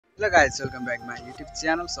Hello guys, welcome back my YouTube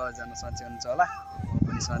channel. सबैजना सन्चै हुनुहुन्छ होला, म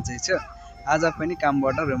पनि सन्चै छु। आज पनि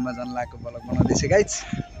कामबाट रुममा जान लागेको ब्लग बनाउँदैछु गाइस।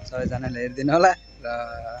 सबैजनाले हेर्दिनु होला र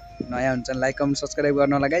नयाँ हुन्छ लाइक कमेन्ट सब्स्क्राइब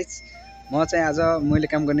गर्नु होला गाइस। म चाहिँ आज मैले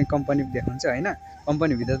काम गर्ने कम्पनी देखाउँछु हैन।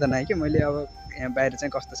 कम्पनी भित्र त नाइ के मैले अब यहाँ बाहिर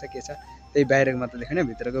चाहिँ कस्तो छ के छ त्यही बाहिरको मात्र देखाउने,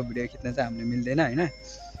 भित्रको भिडियो खिच्न चाहिँ हामीले मिल्दैन हैन।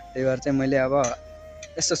 त्यही भएर चाहिँ मैले अब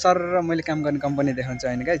यस्तो सरर मैले काम गर्ने कम्पनी देखाउँछु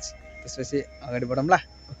हैन गाइस। त्यसपछि अगाडि बढौँ ल।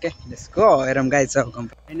 Okay let's go. हेरौँ गाइस अब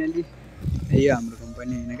कम्पनी फाइनली यही हो हाम्रो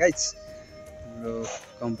कम्पनी हैन गाइस। हाम्रो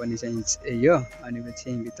कम्पनी चाहिँ यही हो। अनि पछि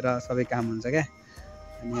भित्र सबै काम हुन्छ क्या।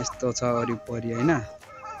 अनि यस्तो छ वरिपरि हैन।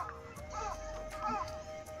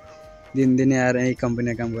 दिनदिनै आएर यही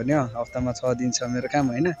कम्पनीमा काम गर्ने हो। हप्तामा 6 दिन छ मेरो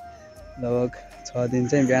काम हैन। लगभग 6 दिन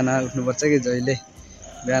चाहिँ बिहान उठ्नुपर्छ कि जहिले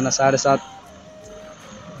बिहान 7:30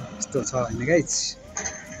 यस्तो छ हैन गाइस।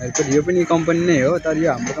 यो पनि कम्पनी नै हो, तर यो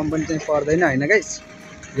हाम्रो कम्पनी चाहिँ पर्दैन हैन गाइस।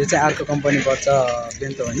 यो चाहिँ अर्को कम्पनी पर्छ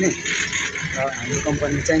बेन्तो भन्ने। र हाम्रो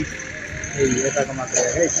कम्पनी चाहिँ यही यताको मात्र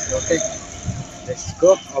हो गाइस। Okay let's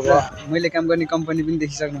go. अब मैले काम गर्ने कम्पनी पनि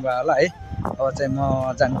देखिसक्नु भयो होला है। अब चाहिँ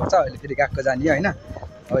म जानुपर्छ, अहिले फेरि गएको जाने हैन।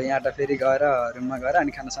 अब यहाँबाट फेरि गएर रुममा गएर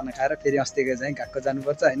अनि खानासाना खाएर फेरि अस्तिको चाहिँ गएको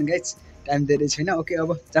जानुपर्छ हैन गाइस। टाइम धेरै छैन। ओके अब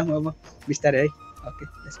जाऊँ अब बिस्तारै है। Okay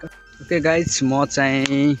let's go. Okay guys, म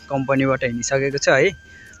चाहिँ कम्पनीबाट हिँडिसकेको छु है।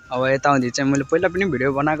 अब यताउँदि चाहिँ मैले पहिला पनि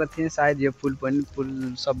भिडियो बनाएको थिएँ, सायद यो पुल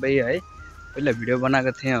सबै है पहिला भिडियो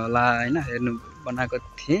बनाएको थिएँ होला हैन। हेर्नु बनाएको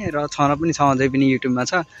थिएँ र छन पनि छ, अझै पनि युट्युबमा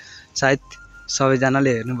छ, सायद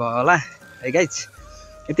सबैजनाले हेर्नुभयो होला है गाइज।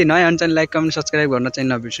 यति नयाँ हुन्छ नि लाइक कमेन्ट सब्स्क्राइब गर्न चाहिँ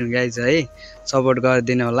नबिर्सनु गाइज है। सपोर्ट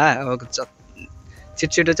गरिदिनु होला। अब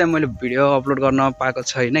छिटो चाहिँ मैले भिडियो अपलोड गर्न पाएको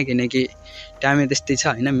छैन किनकि टाइमै त्यस्तै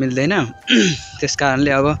छ हैन, मिल्दैन। त्यस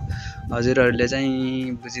कारणले अब हजुरहरूले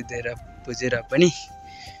चाहिँ बुझेर पनि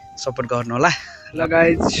सपोर्ट गर्नु होला ल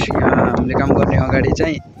गाइज। हामीले काम गर्ने अगाडि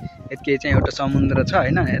चाहिँ यति चाहिँ एउटा समुद्र छ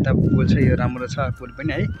हैन। यता पुल छ, यो राम्रो छ पुल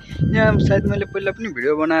पनि है। यहाँ सायद मैले पहिला पनि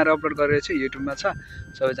भिडियो बनाएर अपलोड गरेको छु, युट्युबमा छ,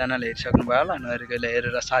 सबैजनाले हेरिसक्नु भयो होला। नहेरेकोले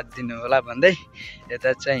हेरेर साथ दिनु होला भन्दै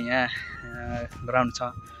यता चाहिँ यहाँ ग्राउन्ड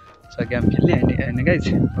छ गेम खेल्ने हैन गाइज।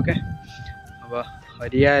 ओके अब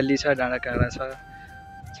हरियाली छ, डाँडाकाँडा छ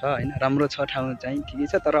हैन, राम्रो छ ठाउँ चाहिँ ठिकै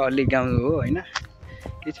छ, तर अलि गाउँ हो हैन,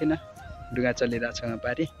 केही छैन, डुगा चलिरहेको छ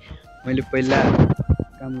पारी। मैले पहिला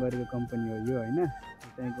काम गरेको कम्पनी हो यो हैन।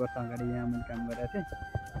 1 वर्ष अगाडि यहाँ मैले काम गरेको थिएँ,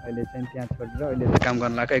 अहिले चाहिँ त्यहाँ छोडेर अहिले चाहिँ काम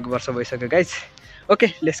गर्न लागेको 1 वर्ष भइसक्यो गाइस। ओके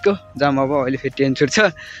लेट्स गो जाम। अब अहिले फेरि ट्रेन छुट्छ।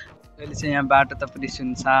 अहिले चाहिँ यहाँ बाटो त पुरै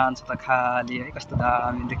सुनसान छ त, खाली है, कस्तो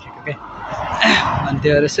दामी देखेको के। अनि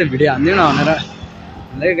त्यो यसो भिडियो हान्दिउँ न भनेर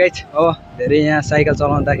भन्दै गाइस। अब धेरै यहाँ साइकल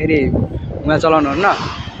चलाउँदाखेरि उहाँ चलाउनु हुन्न,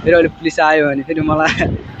 फेरि अहिले पुलिस आयो भने फेरि मलाई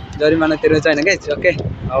जरिमाना तिर्नु छैन गाइस। ओके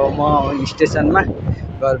अब म स्टेसनमा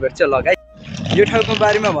घर भेट्छु ल गाइस। यो ठाउँको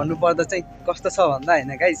बारेमा भन्नुपर्दा चाहिँ कस्तो छ भन्दा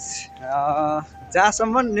हैन गाइस,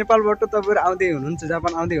 जहाँसम्म नेपालबाट तपाईँहरू आउँदै हुनुहुन्छ,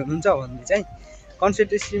 जापान आउँदै हुनुहुन्छ भने चाहिँ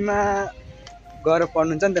कन्सल्टेन्सीमा गएर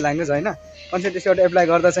पढ्नुहुन्छ नि त्यो ल्याङ्ग्वेज हैन। कन्सल्टेन्सीबाट एप्लाई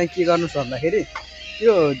गर्दा चाहिँ के गर्नुहोस् भन्दाखेरि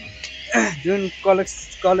यो जुन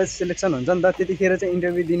कलेज सिलेक्सन हुन्छ नि त, त्यतिखेर चाहिँ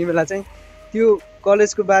इन्टरभ्यू दिने बेला चाहिँ त्यो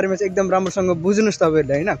कलेजको बारेमा चाहिँ एकदम राम्रोसँग बुझ्नुहोस्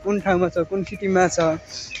तपाईँहरूले हैन। कुन ठाउँमा छ, कुन सिटीमा छ,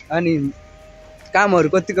 अनि कामहरू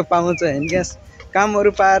कतिको पाउँछ, हेन्ड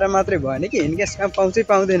कामहरू पाएर मात्रै भएन कि हेन्ड काम पाउँछै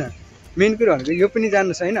पाउँदैन। मेन कुरो भनेको यो पनि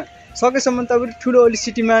जान्नुहोस् हैन। सकेसम्म तपाईँहरू ठुलो अलि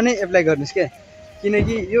सिटीमा नै एप्लाई गर्नुहोस् क्या,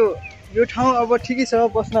 किनकि यो ठाउँ अब ठिकै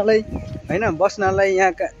छ बस्नलाई हैन। बस्नलाई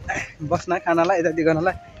यहाँ बस्न खानालाई यताति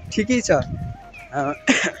गर्नलाई ठिकै छ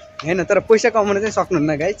हैन, तर पैसा कमाउन चाहिँ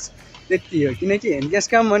सक्नुहुन्न गाइस, त्यति हो। किनकि हेन्ड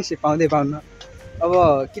काम मान्छे पाउँदैन। अब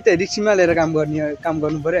कि त रिक्सीमा लिएर काम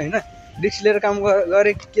गर्नु पऱ्यो हैन। रिक्स लिएर काम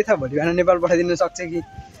गरे के थाहा भोलि बिहान नेपाल पठाइदिन सक्छ कि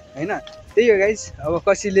हैन। त्यही हो गाइस। अब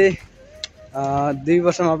कसैले 2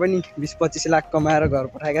 वर्षमा पनि 20-25 लाख कमाएर घर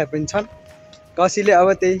पठाएका पनि छन्, कसैले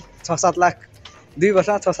अब त्यही 6-7 लाख 2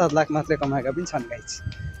 वर्षमा 6-7 लाख मात्रै कमाएका पनि छन् गाइस।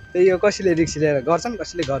 त्यही हो, कसैले रिक्स लिएर गर्छन्,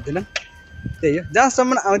 कसैले गर्दैनन्। त्यही हो,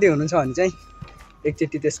 जहाँसम्म आउँदै हुनुहुन्छ भने चाहिँ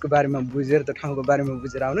एकचोटि त्यसको बारेमा बुझेर, त्यो ठाउँको बारेमा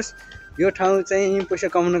बुझेर आउनुहोस्। यो ठाउँ चाहिँ पैसा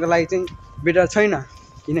कमाउनको लागि चाहिँ बेटर छैन,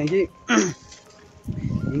 किनकि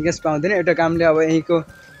इन्गेज पाउँदैन। एउटा कामले अब यहीँको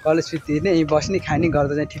कलेज फी तिर्ने, यहीँ बस्ने खाने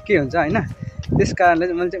गर्दा चाहिँ ठिकै हुन्छ हैन। त्यस कारणले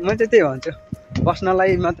चाहिँ मैले चाहिँ त्यही भन्छु,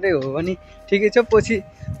 बस्नलाई मात्रै हो भने ठिकै छ, पछि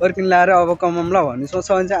वर्किङ लाएर अब कमाउँला भन्ने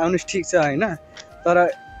सोच भने चाहिँ आउनुहोस्, ठिक छ हैन। तर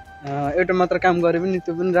एउटा मात्र काम गरे पनि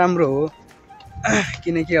त्यो पनि राम्रो हो,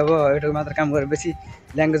 किनकि अब एउटा मात्र काम गरेपछि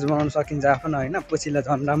ल्याङ्ग्वेज बनाउन सकिन्छ आफ्नो हैन। पछिलाई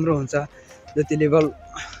झन् राम्रो हुन्छ, जति लेभल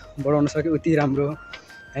बढाउन सक्यो उति राम्रो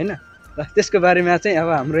हैन। र त्यसको बारेमा चाहिँ अब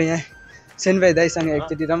हाम्रो यहाँ सेनभाइ दाईसँग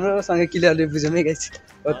एकचोटि राम्रोसँग क्लियरली बुझौँ है गाइस।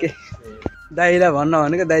 ओके दाईलाई भन्न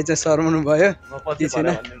भनेको दाई चाहिँ शर्माउनु भयो, के छैन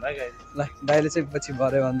ल। दाईले चाहिँ पछि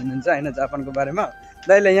भरे भनिदिनुहुन्छ हैन जापानको बारेमा।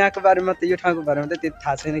 दाइले यहाँको बारेमा त यो ठाउँको बारेमा त त्यति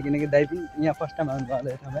थाहा छैन किनकि दाइ पनि यहाँ फर्स्ट टाइम आउनुभयो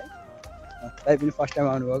होला यो ठाउँमा है दाइ पनि फर्स्ट टाइम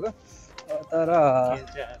आउनुभएको तर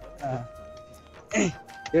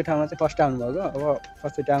यो ठाउँमा चाहिँ फर्स्ट आउनुभएको अब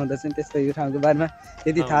फर्स्ट आउँदा चाहिँ त्यस्तो यो ठाउँको बारेमा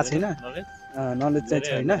त्यति थाहा छैन नलेज चाहिँ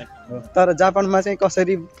छैन तर जापानमा चाहिँ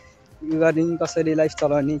कसरी गर्ने कसरी लाइफ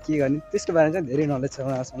चलाउने के गर्ने त्यसको बारेमा चाहिँ धेरै नलेज छ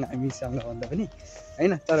उहाँसँग हामीसँग भन्दा पनि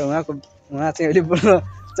होइन तर उहाँ चाहिँ अहिले बोल्न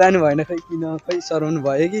चाहनु भएन खै किन खै सराउनु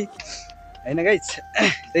भयो कि होइन गाइस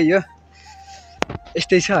त्यही हो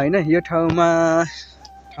यस्तै छ होइन यो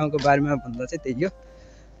ठाउँको बारेमा भन्दा चाहिँ त्यही हो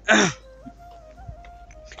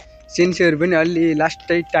सेन्सीहरू पनि अलि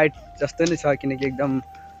लास्टै टाइट जस्तो नै छ किनकि एकदम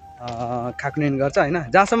खाक्नुन गर्छ होइन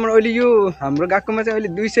जहाँसम्म अहिले यो हाम्रो गएकोमा चाहिँ अहिले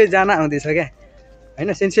 200जना आउँदैछ क्या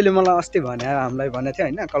होइन सेन्सीले मलाई अस्ति हामीलाई भनेको थियो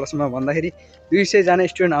होइन कलेजमा भन्दाखेरि 200जना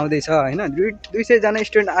स्टुडेन्ट आउँदैछ होइन 200जना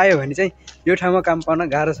स्टुडेन्ट आयो भने चाहिँ यो ठाउँमा काम पाउन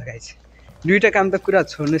गाह्रो छ गाइस दुईवटा काम त कुरा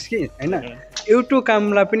छोड्नुहोस् कि होइन एउटा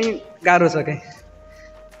कामलाई पनि गाह्रो छ क्या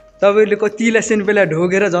तपाईँले कतिलाई सेन्पेलाई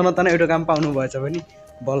ढोगेर जनतामा एउटा काम पाउनु भएछ भने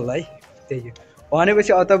बल्ल है त्यही हो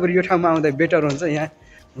भनेपछि अब तपाईँ यो ठाउँमा आउँदा बेटर हुन्छ यहाँ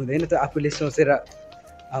हुँदैन त आफूले सोचेर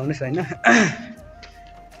आउनुहोस् होइन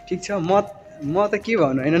ठिक छ म त के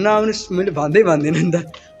भन्नु होइन नआउनुहोस् मैले भन्दिनँ नि त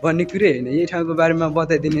भन्ने कुरै होइन यही ठाउँको बारेमा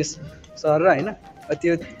बताइदिनुहोस् सर र होइन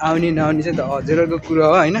त्यो आउने नआउने चाहिँ त हजुरहरूको कुरो हो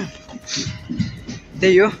होइन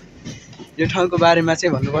त्यही हो यो ठाउँको बारेमा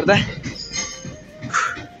चाहिँ भन्नुपर्दा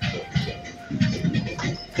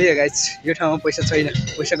त्यही हो गाइस यो ठाउँमा पैसा छैन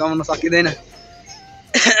पैसा कमाउन सकिँदैन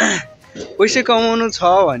पैसा कमाउनु छ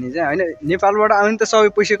भने चाहिँ होइन नेपालबाट आउने त सबै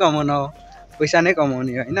पैसा कमाउन हो पैसा नै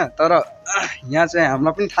कमाउने होइन तर यहाँ चाहिँ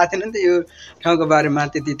हामीलाई पनि थाहा थिएन नि त यो ठाउँको बारेमा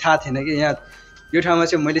त्यति थाहा थिएन कि यहाँ यो ठाउँमा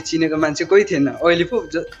चाहिँ मैले चिनेको मान्छे कोही थिएन अहिले पो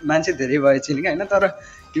मान्छे धेरै भयो चिनेको होइन तर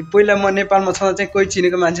यो पहिला म नेपालमा छँदा चाहिँ कोही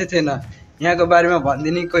चिनेको मान्छे थिएन यहाँको बारेमा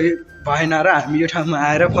भनिदिने कोही भएन र हामी यो ठाउँमा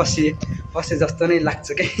आएर फसे जस्तो नै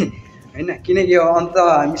लाग्छ कि होइन किनकि अन्त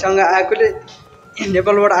हामीसँग आएकोले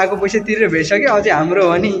नेपालबाट आएको पैसा तिरेर भइसक्यो अझै हाम्रो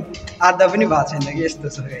हो नि आधा पनि भएको छैन कि यस्तो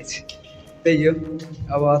छ गाइस त्यही हो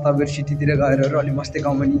अब तपाईँहरू सिटीतिर गएर अलिक मस्तै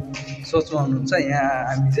कमाउने सोचमा हुनुहुन्छ यहाँ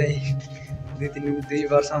हामी चाहिँ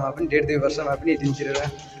 2 वर्षमा पनि 1.5-2 वर्षमा पनि दिन तिरेर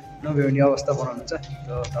नभ्याउने अवस्था बनाउनु छ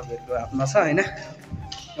तपाईँहरूको आफ्नो छ होइन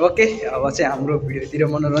ओके अब चाहिँ हाम्रो भिडियोतिर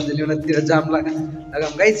मनोरञ्जन ल्याउनतिर जाम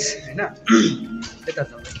लगाम गाइस होइन यता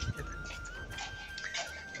जाउँ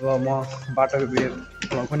अब म बाटोको भिडियो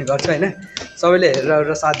ब्लग पनि गर्छु होइन सबैले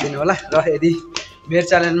हेरेर साथ दिनु होला र यदि मेरो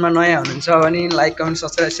च्यानलमा नयाँ हुनुहुन्छ भने लाइक कमेन्ट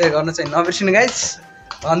सब्सक्राइब सेयर गर्न चाहिँ नबिर्सिनु गाइस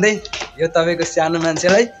भन्दै यो तपाईँको सानो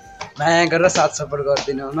मान्छेलाई माया गरेर साथ सपोर्ट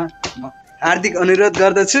गरिदिनु हुन म हार्दिक अनुरोध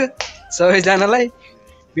गर्दछु सबैजनालाई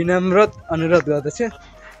विनम्र अनुरोध गर्दछु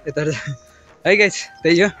यता है गाइस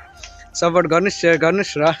त्यही हो सपोर्ट गर्नुहोस् सेयर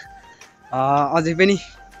गर्नुहोस् र अझै पनि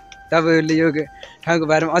तपाईँहरूले यो ठाउँको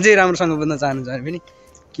बारेमा अझै राम्रोसँग बुझ्न चाहनुहुन्छ भने पनि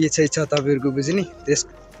के चाहिँ छ तपाईँहरूको बुझ्ने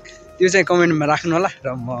त्यो चाहिँ कमेन्टमा राख्नु होला र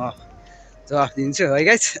म जवाफ दिन्छु है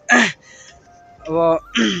गाइस अब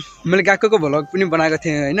मैले गएकोको भ्लग पनि बनाएको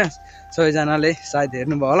थिएँ होइन सबैजनाले सायद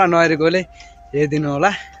हेर्नुभयो होला नहेरेकोले हेरिदिनु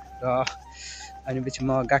होला र अनि पछि म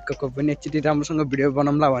गएकोको पनि एकचोटि राम्रोसँग भिडियो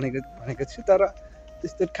बनाउँला भनेको छु तर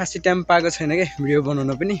त्यस्तो खासै टाइम पाएको छैन कि भिडियो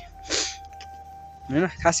बनाउन पनि होइन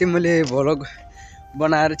खासै मैले भ्लग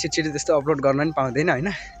बनाएर छिटछिटो त्यस्तो अपलोड गर्न पनि पाउँदैन होइन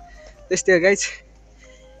त्यस्तै हो गाइस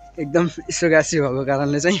एकदम इसोगासी भएको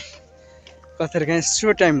कारणले चाहिँ कतै काहीँ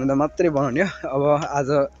सो टाइम हुँदा मात्रै बनाउने हो अब आज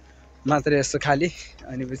मात्रै यस्तो खाली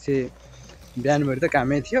अनि पछि बिहानभरि त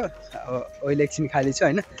कामै थियो अब अहिले एकछिन खाली छु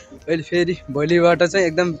होइन अहिले फेरि भोलिबाट चाहिँ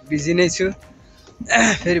एकदम बिजी नै छु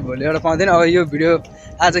फेरि भोलिबाट पाउँदैन अब यो भिडियो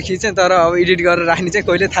आज खिचेँ तर अब एडिट गरेर राख्ने चाहिँ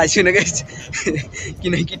कहिले थाहा छैन गाइस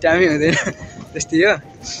किनकि टाइमै हुँदैन त्यस्तै हो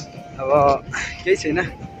अब केही छैन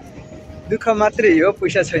दुःख मात्रै हो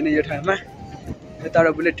पैसा छैन यो ठाउँमा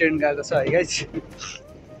यताबाट बुलेट ट्रेन गएको छ है गाइस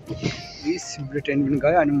बुलेट ट्रेन पनि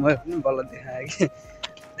गयो अनि म पनि बल्ल देखाएँ कि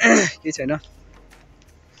केही छैन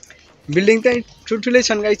बिल्डिङ चाहिँ ठुल्ठुलै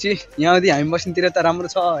छन् गाइस यहाँदेखि हामी बस्नेतिर त राम्रो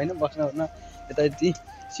छ होइन बस्न यताति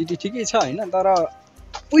सिटी ठिकै छ होइन तर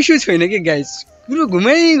पैसा छैन कि गाइस कुरो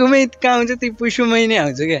घुमै कहाँ आउँछ त्यही पैसामै नै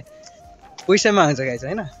आउँछ क्या पैसामा आउँछ गाइस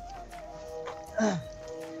होइन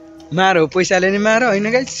मार हो पैसाले नै मार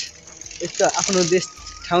होइन गाइस यस्तो आफ्नो देश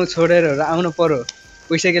ठाउँ छोडेर आउनु पर्यो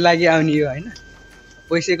पैसाको लागि आउने हो होइन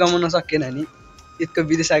पैसा कमाउन सकेन नि यत्रो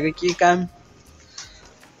विदेश आएको के काम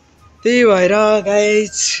त्यही भएर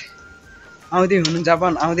गाइस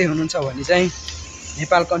जापान आउँदै हुनुहुन्छ भने चाहिँ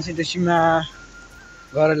नेपाल कन्स्टिट्युसीमा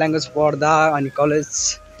गएर ल्याङ्ग्वेज पढ्दा अनि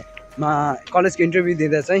कलेजको इन्टरभ्यू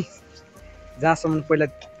दिँदा चाहिँ जहाँसम्म पहिला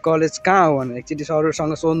कलेज कहाँ हो भनेर एकचोटि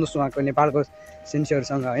सरहरूसँग सोध्नुहोस् उहाँको नेपालको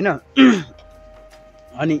सेन्सरसँग होइन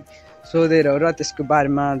अनि सोधेर र त्यसको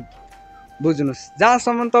बारेमा बुझ्नुहोस्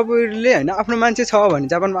जहाँसम्म तपाईँले होइन आफ्नो मान्छे छ भने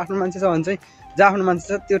जापानमा आफ्नो मान्छे छ भने चाहिँ जहाँ आफ्नो मान्छे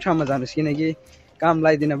छ त्यो ठाउँमा जानुहोस् किनकि काम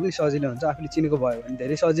लगाइदिन पनि सजिलो हुन्छ आफूले चिनेको भयो भने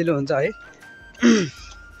धेरै सजिलो हुन्छ है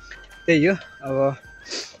त्यही हो अब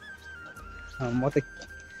म त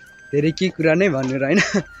धेरै के कुरा नै भन्नु र होइन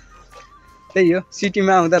त्यही हो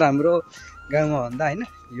सिटीमा आउँदा राम्रो गाउँमा भन्दा होइन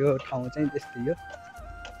यो ठाउँ चाहिँ त्यस्तै हो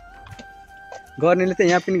गर्नेले त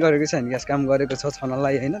यहाँ पनि गरेको छ हिन्क्यास काम गरेको छ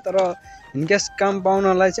छनलाई होइन तर हिन्क्यास काम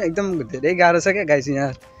पाउनलाई चाहिँ एकदम धेरै गाह्रो छ क्या गाइस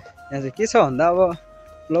यहाँ चाहिँ के छ भन्दा अब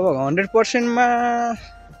लगभग 100%मा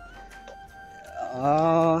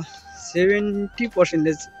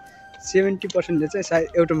 70%ले चाहिँ सायद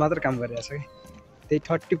एउटा मात्र काम गरिरहेको छ कि त्यही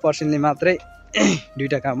 30%ले मात्रै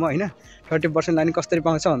दुईवटा काम हो होइन 30%लाई नि कसरी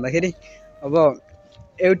पाउँछ भन्दाखेरि अब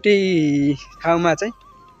एउटै ठाउँमा चाहिँ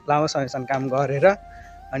लामो समयसम्म काम गरेर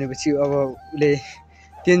अनि पछि अब उसले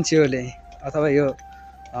तेन्सियोले अथवा यो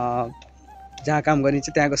जहाँ काम गरिन्छ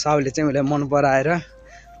त्यहाँको साउले चाहिँ उसलाई मन पराएर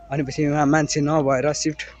अनि पछि उहाँ मान्छे नभएर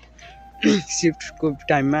सिफ्टको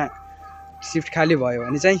टाइममा सिफ्ट खाली भयो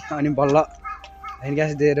भने चाहिँ अनि बल्ल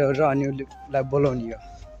ग्यास दिएर अनि उसलाई बोलाउने हो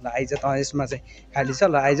ल आइज त यसमा चाहिँ खाली छ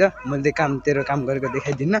ल आइज मैले तेरो काम गरेको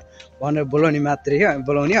देखाइदिन्न भनेर बोलाउने मात्रै हो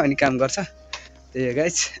बोलाउने अनि काम गर्छ त्यही हो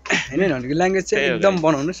गाइस होइन भनेको ल्याङ्ग्वेज चाहिँ एकदम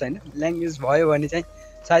बनाउनुहोस् होइन ल्याङ्ग्वेज भयो भने चाहिँ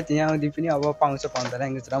सायद यहाँ आउँदै पनि अब पाउँछ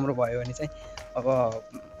ल्याङ्ग्वेज राम्रो भयो भने चाहिँ अब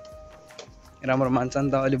राम्रो मान्छ नि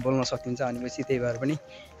त अलि बोल्न सकिन्छ अनि पछि त्यही भएर पनि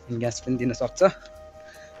ग्यास पनि दिन सक्छ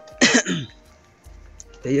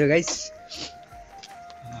त्यही हो गाइस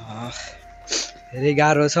धेरै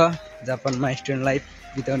गाह्रो छ जापानमा स्टुडेन्ट लाइफ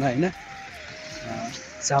बिताउन होइन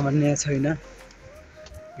सामान्य छैन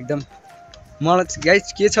एकदम मलाई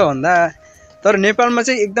गाइस के छ भन्दा तर नेपालमा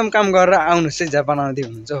चाहिँ एकदम काम गरेर आउनुहोस् चाहिँ जापान आउँदै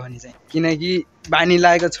हुनुहुन्छ भने चाहिँ किनकि बानी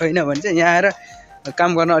लागेको छैन भने चाहिँ यहाँ आएर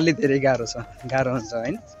काम गर्न अलि धेरै गाह्रो हुन्छ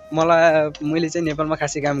होइन मैले चाहिँ नेपालमा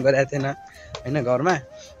खासै काम गरेको थिएन होइन घरमा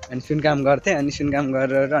अनि सुन काम गर्थेँ अनि सुन काम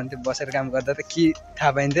गरेर अनि त्यो बसेर काम गर्दा त के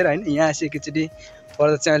थाहा पाइन्थ्यो र होइन यहाँ एकैचोटि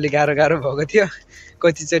पर्दा चाहिँ अलिक गाह्रो भएको थियो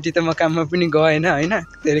कतिचोटि त म काममा पनि गएन होइन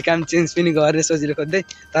धेरै काम चेन्ज पनि गरेँ सजिलो खोज्दै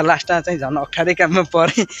तर लास्टमा चाहिँ झन् अप्ठ्यारै काममा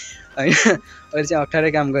परेँ होइन अहिले चाहिँ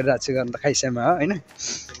अप्ठ्यारै काम गरिरहेको छु गर्नु त खाइसमा हो होइन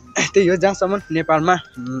त्यही हो जहाँसम्म नेपालमा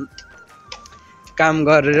काम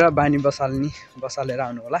गरेर बानी बसालेर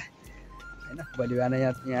आउनु होला होइन भोलि बिहान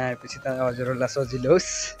यहाँ आएपछि त हजुरहरूलाई सजिलो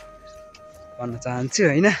होस् भन्न चाहन्छु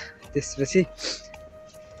होइन त्यसपछि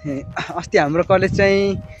अस्ति हाम्रो कलेज चाहिँ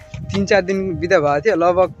 3-4 दिन बिदा भएको थियो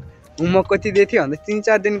लगभग होमवर्क कति दिएको थियो भन्दा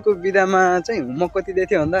 3-4 दिनको बिदामा चाहिँ होमवर्क कति दिएको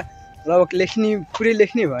थियो भन्दा लगभग पुरै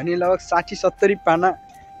लेख्ने भयो भने लगभग 60-70 पाना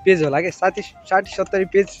पेज होला क्या 60-70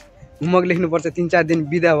 पेज होमवर्क लेख्नुपर्छ 3-4 दिन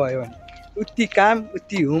बिदा भयो भने उति काम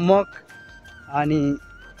उति होमवर्क अनि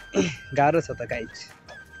गाह्रो छ त गाइज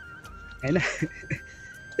होइन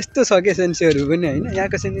यस्तो छ क्या सेन्सीहरू पनि होइन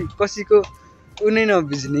यहाँको सेन्सी कसैको उनै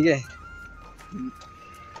नबुझ्ने क्या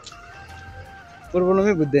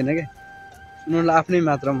प्रब्लमै बुझ्दैन क्या उनीहरूलाई आफ्नै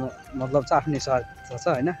मात्र मतलब छ आफ्नै स्वार्थ छ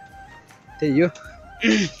होइन त्यही हो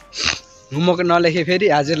होमवर्क नलेखे फेरि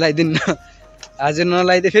हाजिर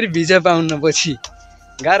नलाइदिए फेरि भिजा पाउन पछि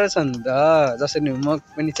गाह्रो छ नि त जसरी होमवर्क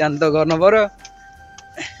पनि च्यान्त गर्नु पऱ्यो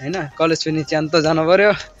होइन कलेज पनि च्यान्त जानु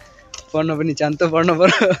पऱ्यो पढ्न पनि च्यान्त पढ्नु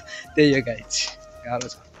पऱ्यो त्यही हो गाइज गाह्रो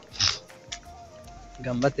छ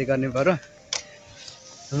गम्बाते गर्ने पऱ्यो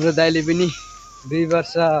हाम्रो दाइले पनि 2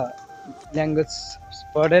 वर्ष ल्याङ्ग्वेज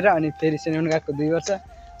पढेर अनि फेरि सेनेउन गएको 2 वर्ष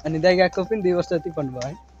अनि दाइ गएको पनि 2 वर्ष जति पढ्नुभयो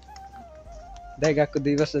है दाइ गएको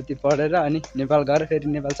 2 वर्ष जति पढेर अनि नेपाल गएर फेरि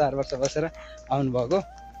नेपाल 4 वर्ष बसेर आउनुभएको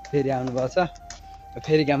फेरि आउनुभएको छ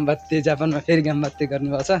फेरि गम्बाते जापानमा फेरि गम्बाते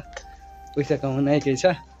गर्नुभएको छ पैसा कमाउनकै छ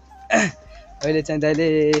अहिले चाहिँ दाइले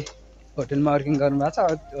होटलमा वर्किङ गर्नुभएको छ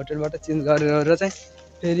होटलबाट चेन्ज गरेर चाहिँ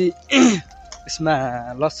फेरि यसमा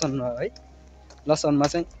लसनमा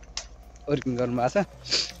चाहिँ वर्किङ गर्नुभएको छ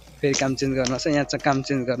फेरि काम चेन्ज गर्नु छ यहाँ चाहिँ काम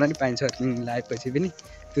चेन्ज गर्न नि पाइन्छ वर्किङ लागेपछि पनि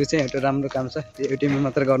त्यो चाहिँ एउटा राम्रो काम छ त्यो एउटैमा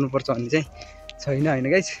मात्र गर्नुपर्छ भन्ने चाहिँ छैन होइन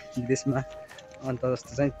गाइज विदेशमा अन्त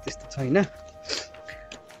जस्तो चाहिँ त्यस्तो छैन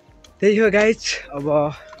त्यही हो गाइज अब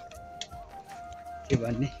के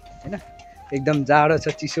भन्ने होइन एकदम जाडो छ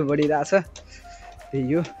चिसो बढिरहेछ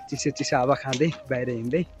त्यही हो चिसो हावा खाँदै बाहिर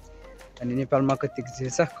हिँड्दै अनि नेपालमा कतिको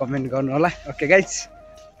चिसो छ कमेन्ट गर्नु होला ओके गाइज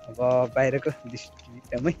अब बाहिरको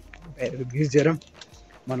एकदमै बाहिरको भ्युजहरू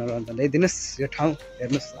मनोरञ्जन ल्याइदिनुहोस् यो ठाउँ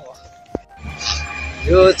हेर्नुहोस्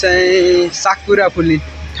यो चाहिँ साकुरा फुल्ने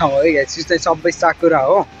ठाउँ हो है गाइज यो चाहिँ सबै साकुरा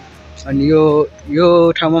हो अनि यो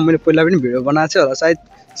ठाउँमा मैले पहिला पनि भिडियो बनाएको छु होला सायद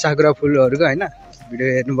साकुरा फुलहरूको होइन भिडियो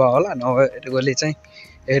हेर्नुभयो होला नभएकोले चाहिँ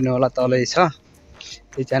हेर्नु होला तलै छ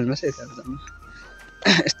त्यही च्यानलमा चाहिँ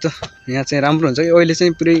यस्तो यहाँ चाहिँ राम्रो हुन्छ कि अहिले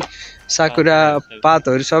चाहिँ पुरै साकुरा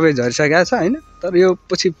पातहरू सबै झरिसकेको छ होइन तर यो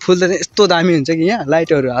पछि फुल्दा चाहिँ यस्तो दामी हुन्छ कि यहाँ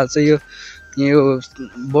लाइटहरू हाल्छ यो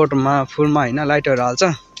बोटमा फुलमा होइन लाइटहरू हाल्छ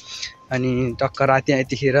अनि टक्क राति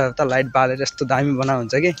यतिखेर त लाइट बालेर यस्तो दामी बना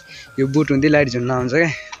हुन्छ कि यो बुट हुँदै लाइट झुन्ना हुन्छ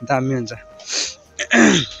क्या दामी हुन्छ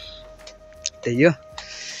त्यही हो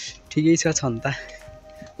ठिकै छ छन् त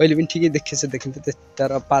अहिले पनि ठिकै देखिन्छ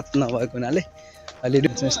तर पात नभएको हुनाले अलिअलि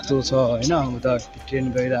यस्तो छ होइन उता ट्रेन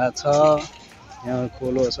गइरहेको छ यहाँ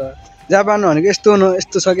खोलो छ जापान भनेको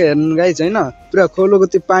यस्तो छ क्या हेर्नु गाइज होइन पुरा खोलोको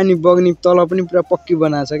त्यो पानी बग्ने तल पनि पुरा पक्की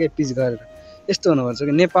बनाएको छ क्या पिच गरेर यस्तो हुनुपर्छ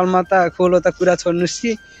कि नेपालमा त खोलो त कुरा छोड्नुहोस्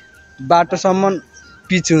कि बाटोसम्म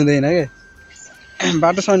पिच हुँदैन क्या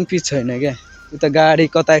बाटोसम्म पिच छैन क्या उता गाडी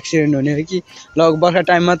कता एक्सिडेन्ट हुने हो कि लग बर्खा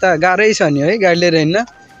टाइममा त गाह्रै छ नि है गाडी लिएर हिँड्न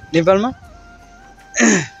नेपालमा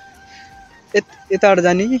यताबाट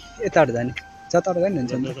जाने कि यताबाट जाने जताबाट गयो नि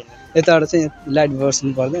हुन्छ नि यताबाट चाहिँ लाइट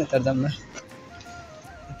बस्नु पर्दैन यता जाऊँ न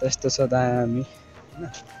यस्तो छ दामी होइन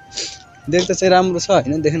देख्दा चाहिँ राम्रो छ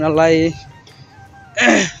होइन देख्नलाई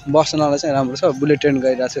बस्नलाई चाहिँ राम्रो छ बुलेट ट्रेन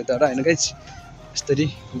गइरहेको छ यताबाट होइन गाइज यस्तरी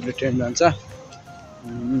बुलेट ट्रेन जान्छ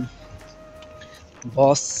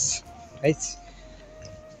बस गाइज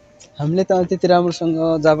हामीले त त्यति राम्रोसँग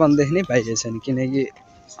जापान देख्नै पाइएको छैन किनकि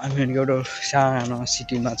हामी भनेको एउटा सानो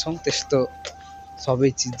सिटीमा छौँ त्यस्तो सबै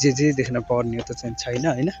चिज जे देख्न पर्ने हो त चाहिँ छैन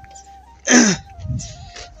होइन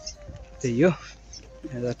त्यही हो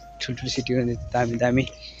यहाँ ठुल्ठुलो सिटीमा दामी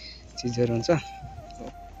चिजहरू हुन्छ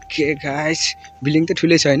ओके गाइस बिल्डिङ त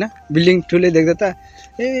ठुलै छ होइन बिल्डिङ ठुलै देख्दा त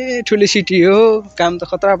ए ठुलो सिटी हो काम त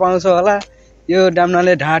खतरा पाउँछ होला यो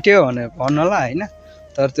डाम्नाले ढाँट्यो भनेर भन्नु होला होइन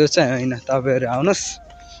तर त्यो चाहिँ होइन तपाईँहरू आउनुहोस्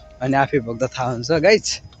अनि आफै भोग्दा थाहा हुन्छ गाइज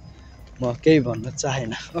म केही भन्न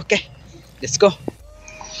चाहेन ओके लेट्स गो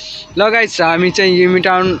ल गाइज हामी चाहिँ युमी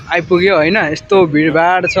टाउन आइपुग्यो होइन यस्तो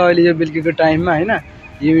भिडभाड छ अहिले यो बेलुकीको टाइममा होइन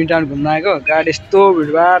युमी टाउन घुम्न आएको गाडी यस्तो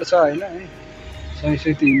भिडभाड छ होइन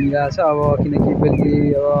सुइती हिँडिरहेको छ अब किनकि बेलुकी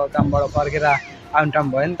अब कामबाट फर्केर आउनु टाइम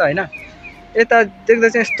भयो नि त होइन यता देख्दा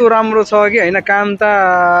चाहिँ यस्तो राम्रो छ कि होइन काम त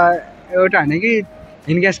एउटा होइन कि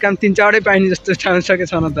हिँडग्यास काम 3-4 पाइने जस्तो ठाउँ छ कि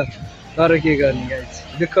छन त तर के गर्ने गाइज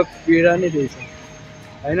दुःख पीडा नै त्यही छ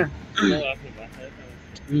होइन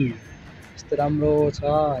यस्तो राम्रो छ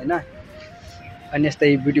होइन अनि यस्तै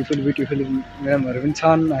ब्युटिफुल म्याडमहरू पनि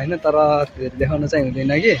छन् होइन तर देखाउन चाहिँ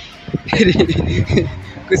हुँदैन कि फेरि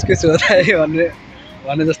कुछ होता है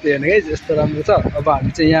भने जस्तो हेर्नु है यस्तो राम्रो छ अब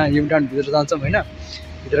हामी चाहिँ यहाँ युमटाउन भित्र जान्छौँ होइन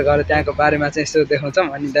भित्र गएर त्यहाँको बारेमा चाहिँ यसो देखाउँछौँ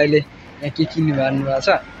अनि दाइले यहाँ के किन्नु भन्नुभएको छ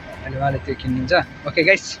अनि उहाँले त्यो किन्नुहुन्छ ओके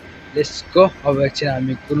गाइस लेट्स गो अब एकछिन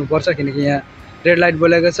हामी कुर्नुपर्छ किनकि यहाँ रेड लाइट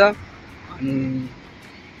बोलेको छ अनि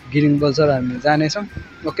ग्रिन बोल्छ र हामी जानेछौँ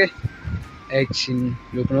ओके एकछिन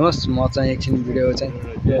रुक्नुहोस् म चाहिँ एकछिन भिडियो चाहिँ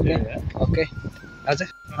ओके हजुर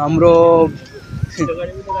हाम्रो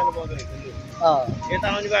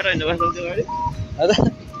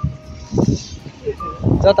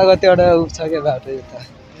जता कतिवटा छ क्या बाटो यता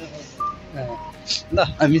ल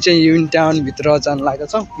हामी चाहिँ युन टाउनभित्र जान लागेको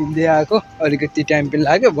छौँ हिँड्दै आएको अलिकति टाइम पनि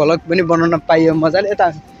लाग्यो भ्लग पनि बनाउन पाइयो मजाले यता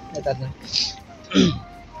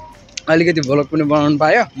अलिकति भ्लग पनि बनाउनु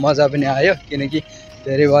पायो मजा पनि आयो किनकि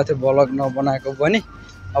धेरै भयो थियो भ्लग नबनाएको पनि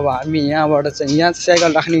अब हामी यहाँबाट चाहिँ यहाँ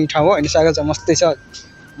साइकल राख्ने ठाउँ हो होइन साइकल चाहिँ मस्तै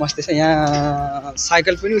छ यहाँ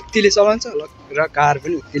साइकल पनि उत्तिले चलाउँछ र कार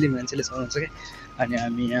पनि उत्तिले मान्छेले चलाउँछ क्या अनि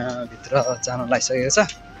हामी यहाँभित्र जान लागिसकेको छ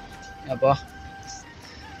अब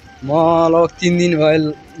म लगभग 3 दिन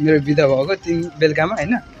भयो मेरो बिदा भएको बेलुकामा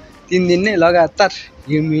होइन 3 दिन नै लगातार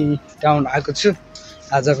युमी टाउन आएको छु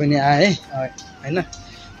आज पनि आएँ होइन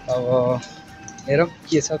अब हेरौँ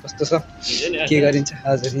के छ कस्तो छ के गरिन्छ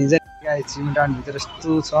हजुर हिजो युमी टाउनभित्र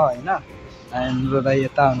यस्तो छ होइन हाम्रो दाइ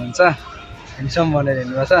यता हुनुहुन्छ हेन्डसम भनेर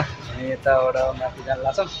हेर्नुभएको छ हामी यताबाट माथि जान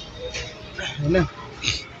लाग्छौँ होइन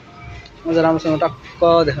म चाहिँ राम्रोसँग टक्क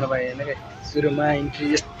देख्न पाएँ होइन क्या सुरुमा इन्ट्री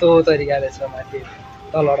यस्तो तरिकाले छ माथि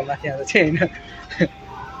तलबाट माथि आउँदा चाहिँ होइन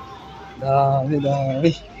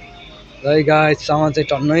दामी है गाइस सामान चाहिँ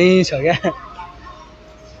टन्नै छ क्या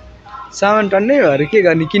सामान टन्नै भएर के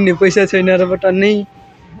गर्ने किन्ने पैसा छैन र पो टन्नै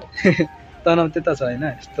तनाउ त्यता छ होइन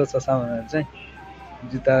यस्तो छ सामानहरू चाहिँ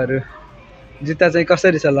जुत्ता चाहिँ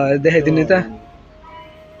कसरी छ ल देखाइदिनु त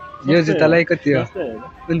यो जुत्तालाई कति हो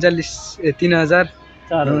 3,000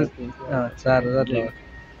 4,000 ल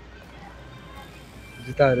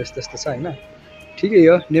जुत्ताहरू यस्तो छ होइन ठिकै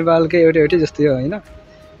हो नेपालकै एउटै जस्तै हो होइन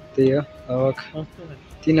त्यही हो अब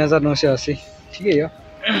 3,980 ठिकै हो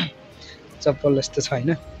चप्पल यस्तो छ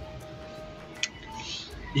होइन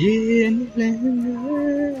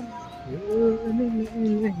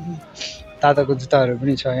ताताको जुत्ताहरू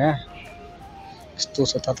पनि छ यहाँ यस्तो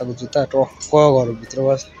छ ताताको जुत्ता टक्क घरभित्र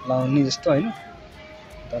लाउने जस्तो होइन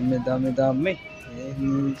दामी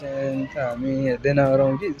हामी हेर्दैन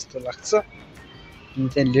रहौँ कि जस्तो लाग्छ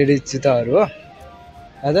चाहिँ लेडिज जुत्ताहरू हो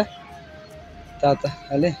हजुर ताता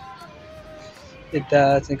खाले यता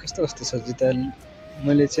चाहिँ कस्तो कस्तो छ जुत्ता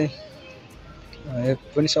मैले चाहिँ यो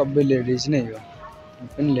पनि सबै लेडिज नै हो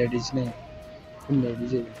पनि लेडिज नै पनि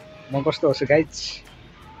लेडिजै हो म कस्तो गर्छु गाइज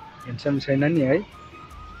हेन्डसम छैन नि है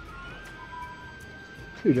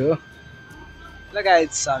ठुलो ल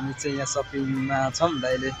गाइज हामी चाहिँ यहाँ सपिङमा छौँ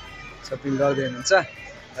दाइले सपिङ गर्दै हुनुहुन्छ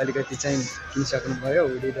अलिकति चाहिँ किनिसक्नु भयो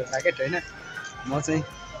हुडी र ज्याकेट होइन म चाहिँ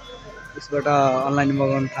उसबाट अनलाइन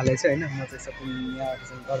मगाउनु थालेको छु होइन म चाहिँ सपिङ यहाँ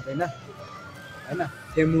चाहिँ गर्दैन होइन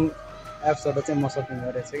फेमु एप्सबाट चाहिँ म सपिङ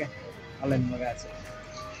गरेको छु क्या अनलाइन मगाएको छु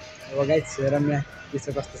अब गाइज हेरौँ यहाँ के छ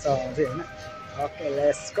कस्तो छ चाहिँ होइन ओके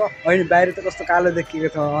लेट्स गो अहिले बाहिर त कस्तो कालो देखिएको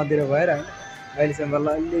छ अँधेरो भएर होइन अहिलेसम्म बल्ल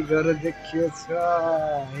अलि गरेर देखियो छ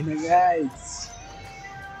होइन गाइज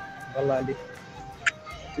बल्ल अलिक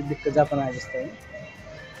दिक्क जापान आए जस्तो होइन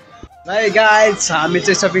है गाइज हामी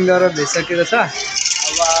चाहिँ सपिङ गरेर भइसकेको छ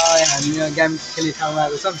अब हामी यहाँ गेम खेल्ने ठाउँमा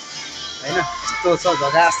आएको छौँ होइन यस्तो छ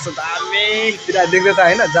झगास छ दामी पुरा देख्दै त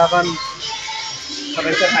होइन जापान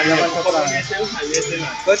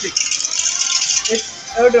कति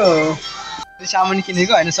एउटा सामान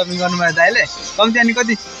किनेको होइन सपिङ गर्नुभयो दाइले कम्ती अनि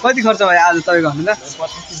कति कति खर्च भयो आज तपाईँको भन्नु त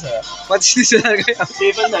 25-30 हजार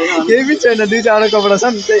केही पनि छैन 2-4 कपडा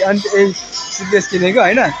छन् त्यही अनि यही सुटकेस किनेको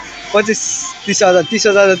होइन 25-30 हजार 30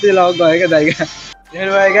 हजार जति लगभग गयो क्या दाइका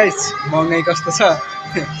हेर्नुभयो गाइस महँगाइ कस्तो छ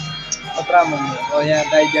खतरा महँगो अब यहाँ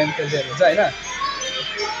दाइ गेम खेल्दैहरू छ होइन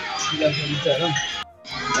गेम खेल्नुहरू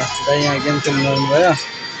दाइ यहाँ गेम खेल्नु गर्नुभयो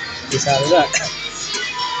साह्रो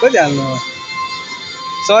कति हाल्नु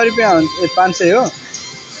 100 रुपियाँ 500 हो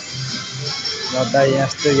ल दाइ यहाँ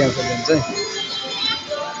यस्तो गेम खेल्नुहुन्छ है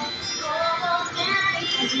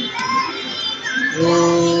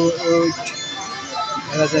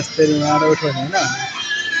एउटा चाहिँ यस्तरी यहाँबाट उठाउने होइन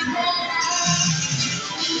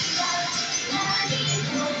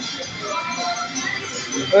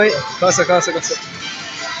ओइ कसो कसो कसो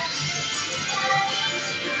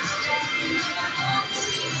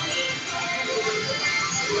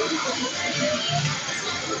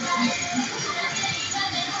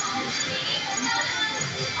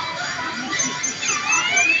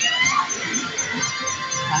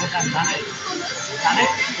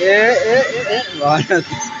ए भन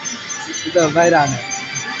त बाहिर हाने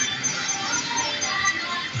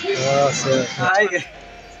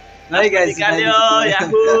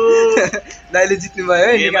दाइले जित्नु भयो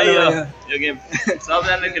है निकाल्नु भयो यो गेम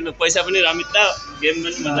सबैजनाले खेल्नु पैसा पनि रमिता गेम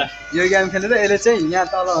पनि मजा यो गेम खेलेर यसले चाहिँ यहाँ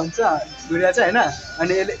तल हुन्छ गुडिया चाहिँ होइन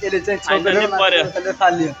अनि यसले चाहिँ छोपेर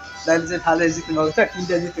फाल्यो दाइले चाहिँ फालेर जित्नु भएको छ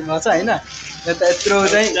तिनवटा जित्नु भएको छ होइन यता यत्रो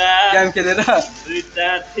चाहिँ गेम खेलेर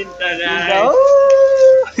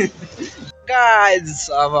गाइज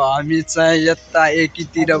अब हामी चाहिँ यता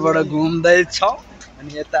एकीतिरबाट घुम्दैछौँ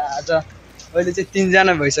अनि यता आज अहिले चाहिँ 3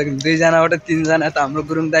 जना भइसक्यो 2 जनाबाट 3 जना त हाम्रो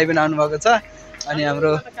गुरुङ दाइ पनि आउनुभएको छ अनि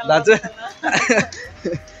हाम्रो दाजु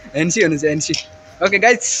एनसी हुनुहुन्छ एनसी ओके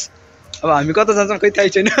गाइज अब हामी कता जान्छौँ खै थाहै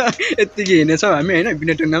छैन यत्तिकै हिँड्नेछौँ हामी होइन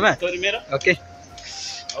बिना टुङ्गामा ओके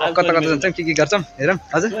कता कता जान्छौँ के गर्छौँ हेरौँ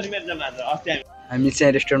हजुर हामी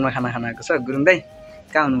चाहिँ रेस्टुरेन्टमा खाना खान आएको छ गुरुङ दाइ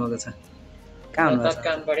कहाँ आउनुभएको छ कहाँ आउनुभएको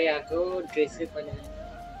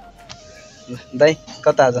दाइ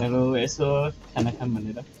कता आज यसो खाना खाम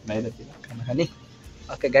भनेर बाहिरतिर खाना खाने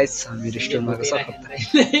ओके गाइस हामी रेस्टुरेन्टमा आएको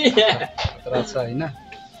छ होइन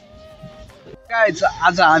गाइस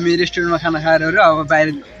आज हामी रेस्टुरेन्टमा खाना खाएर अब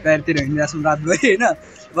बाहिरतिर हिँडिरहेछौँ रात गयो होइन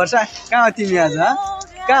वर्षा कहाँ हो तिमी आज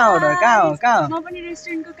कहाँ हो म पनि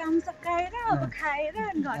रेस्टुरेन्टको काम सकाएर अब खाएर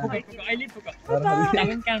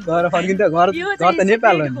घर फर्किन्छ घर त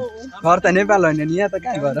नेपाल हो नि घर त नेपाल होइन नि यहाँ त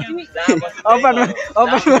कहाँ घर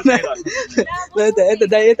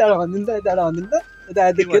यता यताबाट भनिदिनु त यताबाट भनिदिनु त यता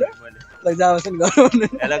देखेर ल जाओस् नि घर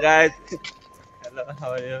hello guys hello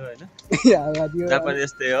how are you हैन जापान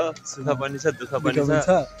यस्तै हो सुख पनि छ दुःख पनि छ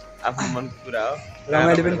आफ्नो मनको कुरा हो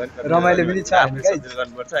रमाइलो पनि छ हामी गाइस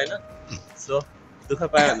गर्नुपर्छ हैन सो दुःख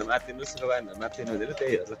पायो भने माथिनु सुख पायो भने माथिनु हुँदैन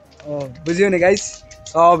त्यही हो बुझ्यौ नि गाइस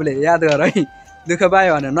सबले याद गर है दुःख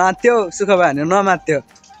पायो भने नमाथ्यो सुख पायो भने नमाथ्यो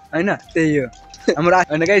होइन त्यही हो हाम्रो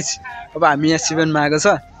होइन गाइस अब हामी यहाँ सिभनमा आएको छ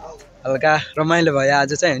हल्का रमाइलो भयो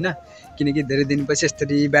आज चाहिँ होइन किनकि धेरै दिनपछि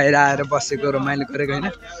यसरी बाहिर आएर बसेको रमाइलो गरेको होइन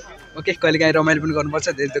ओके कहिलेकाहीँ रमाइलो पनि गर्नुपर्छ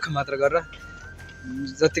धेरै दुःख मात्र गरेर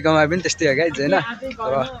जति कमाए पनि त्यस्तै हो गाइस होइन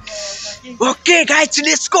ओके गाइस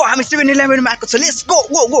लेट्स गो हामी 7-11 मा आएको छ लेट्स गो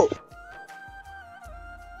गो गो